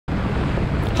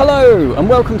Hello and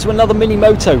welcome to another mini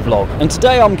moto vlog, and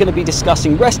today I'm going to be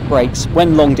discussing rest breaks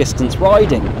when long distance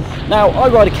riding. Now, I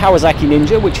ride a Kawasaki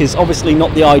Ninja, which is obviously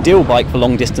not the ideal bike for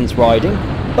long distance riding,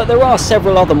 but there are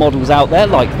several other models out there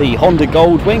like the Honda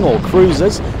Goldwing or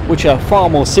Cruisers, which are far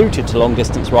more suited to long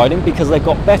distance riding because they've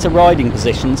got better riding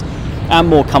positions and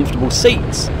more comfortable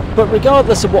seats. But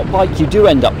regardless of what bike you do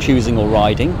end up choosing or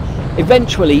riding,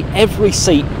 eventually every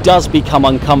seat does become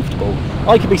uncomfortable.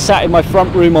 I could be sat in my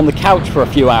front room on the couch for a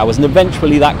few hours and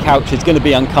eventually that couch is going to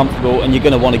be uncomfortable and you're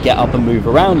going to want to get up and move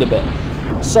around a bit.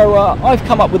 So I've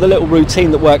come up with a little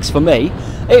routine that works for me.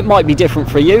 It might be different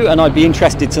for you and I'd be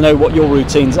interested to know what your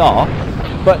routines are.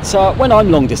 But when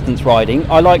I'm long distance riding,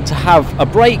 I like to have a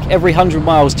break every 100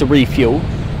 miles to refuel,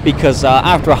 because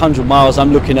after 100 miles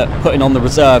I'm looking at putting on the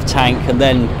reserve tank and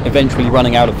then eventually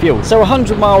running out of fuel. So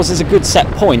 100 miles is a good set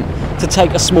point to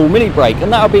take a small mini break,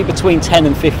 and that'll be between 10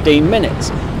 and 15 minutes.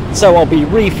 So I'll be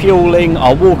refueling,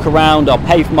 I'll walk around, I'll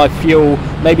pay for my fuel,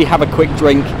 maybe have a quick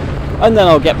drink, and then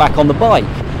I'll get back on the bike.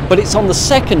 But it's on the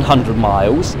second 100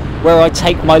 miles where I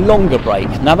take my longer break.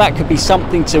 Now that could be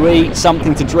something to eat,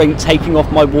 something to drink, taking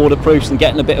off my waterproofs and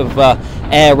getting a bit of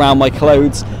air around my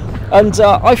clothes. And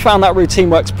I found that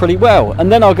routine works pretty well.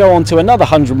 And then I'll go on to another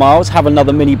 100 miles, have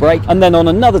another mini break, and then on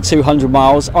another 200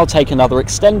 miles I'll take another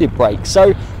extended break.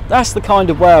 So that's the kind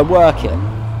of way I work it.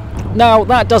 Now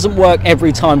that doesn't work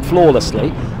every time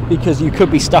flawlessly, because you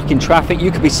could be stuck in traffic, you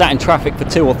could be sat in traffic for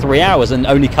 2 or 3 hours and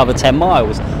only cover 10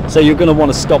 miles, so you're going to want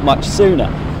to stop much sooner.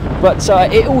 But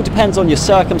it all depends on your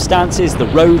circumstances, the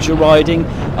roads you're riding,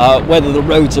 whether the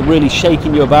roads are really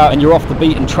shaking you about and you're off the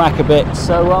beaten track a bit.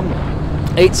 So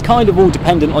it's kind of all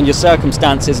dependent on your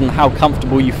circumstances and how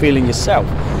comfortable you feel in yourself.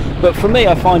 But for me,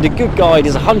 I find a good guide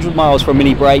is 100 miles for a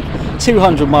mini break,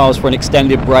 200 miles for an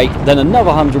extended break, then another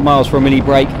 100 miles for a mini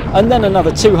break, and then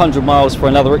another 200 miles for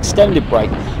another extended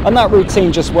break. And that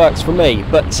routine just works for me.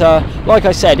 But like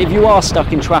I said, if you are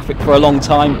stuck in traffic for a long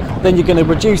time, then you're going to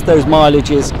reduce those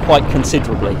mileages quite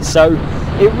considerably. So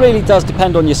it really does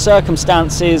depend on your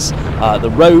circumstances,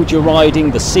 the road you're riding,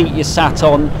 the seat you're sat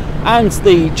on, and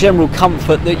the general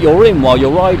comfort that you're in while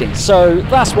you're riding. So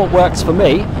that's what works for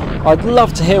me. I'd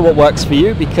love to hear what works for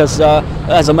you, because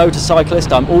as a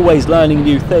motorcyclist I'm always learning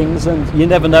new things and you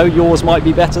never know, yours might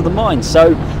be better than mine.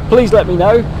 So please let me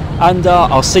know, and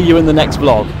I'll see you in the next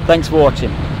vlog. Thanks for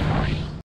watching.